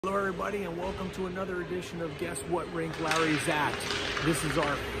Hello everybody and welcome to another edition of Guess What Rink Larry's At. This is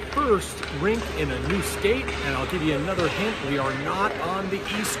our first rink in a new state, and I'll give you another hint, we are not on the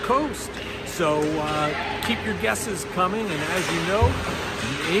East Coast. So keep your guesses coming, and as you know,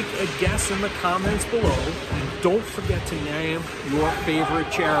 make a guess in the comments below, and don't forget to name your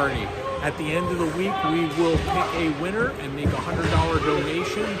favorite charity. At the end of the week, we will pick a winner and make a $100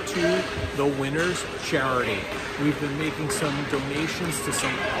 donation to the winner's charity. We've been making some donations to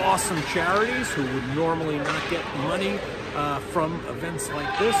some awesome charities who would normally not get money from events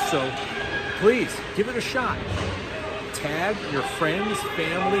like this, so please give it a shot. Tag your friends,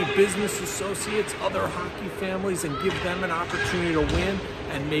 family, business associates, other hockey families, and give them an opportunity to win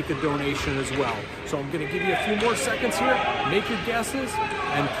and make a donation as well. So I'm going to give you a few more seconds here. Make your guesses,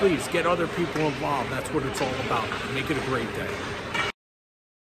 and please get other people involved. That's what it's all about. Make it a great day.